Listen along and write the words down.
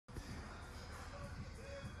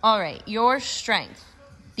All right, your strength.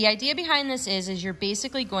 The idea behind this is you're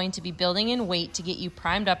basically going to be building in weight to get you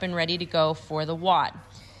primed up and ready to go for the WOD.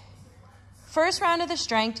 First round of the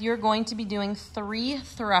strength, you're going to be doing 3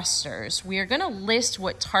 thrusters. We are going to list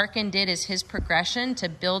what Tarkan did as his progression to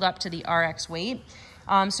build up to the RX weight.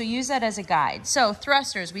 So use that as a guide. So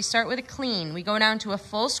thrusters, we start with a clean. We go down to a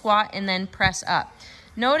full squat and then press up.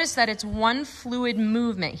 Notice that it's one fluid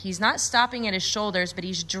movement. He's not stopping at his shoulders, but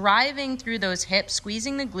he's driving through those hips,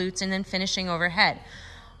 squeezing the glutes, and then finishing overhead.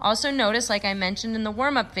 Also notice, like I mentioned in the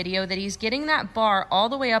warm-up video, that he's getting that bar all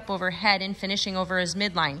the way up overhead and finishing over his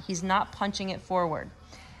midline. He's not punching it forward.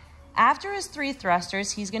 After his 3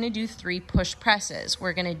 thrusters, he's going to do 3 push presses.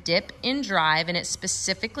 We're going to dip and drive, and it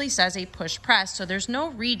specifically says a push press, so there's no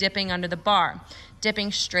re-dipping under the bar.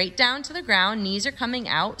 Dipping straight down to the ground, knees are coming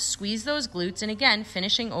out, squeeze those glutes, and again,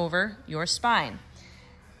 finishing over your spine.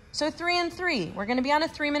 So 3 and 3, we're going to be on a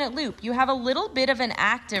 3-minute loop. You have a little bit of an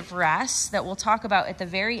active rest that we'll talk about at the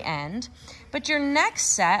very end, but your next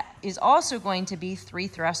set is also going to be 3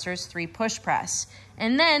 thrusters, 3 push press.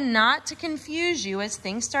 And then, not to confuse you, as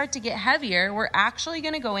things start to get heavier, we're actually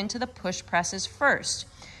going to go into the push presses first.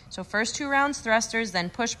 So first 2 rounds thrusters, then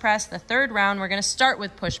push press. The 3rd round, we're going to start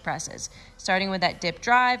with push presses, starting with that dip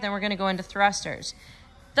drive, then we're going to go into thrusters.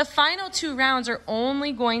 The final 2 rounds are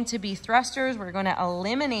only going to be thrusters. We're going to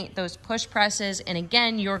eliminate those push presses. And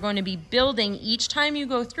again, you're going to be building each time you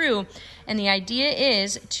go through. And the idea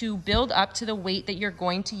is to build up to the weight that you're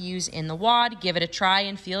going to use in the WOD. Give it a try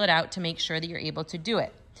and feel it out to make sure that you're able to do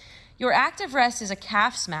it. Your active rest is a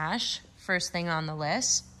calf smash, first thing on the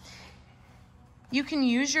list. You can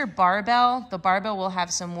use your barbell. The barbell will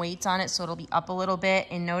have some weights on it, so it'll be up a little bit.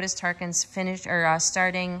 And notice Tarkan's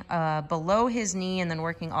starting below his knee and then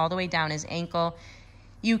working all the way down his ankle.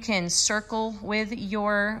 You can circle with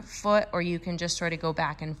your foot, or you can just sort of go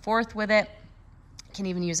back and forth with it. You can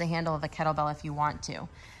even use a handle of a kettlebell if you want to.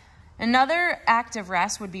 Another active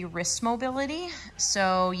rest would be wrist mobility.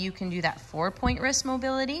 So you can do that 4-point wrist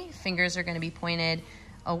mobility. Fingers are going to be pointed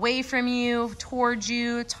away from you, towards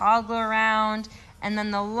you, toggle around. And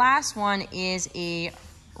then the last one is a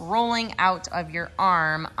rolling out of your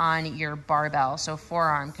arm on your barbell, so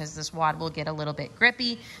forearm, because this WOD will get a little bit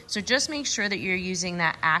grippy. So just make sure that you're using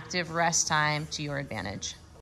that active rest time to your advantage.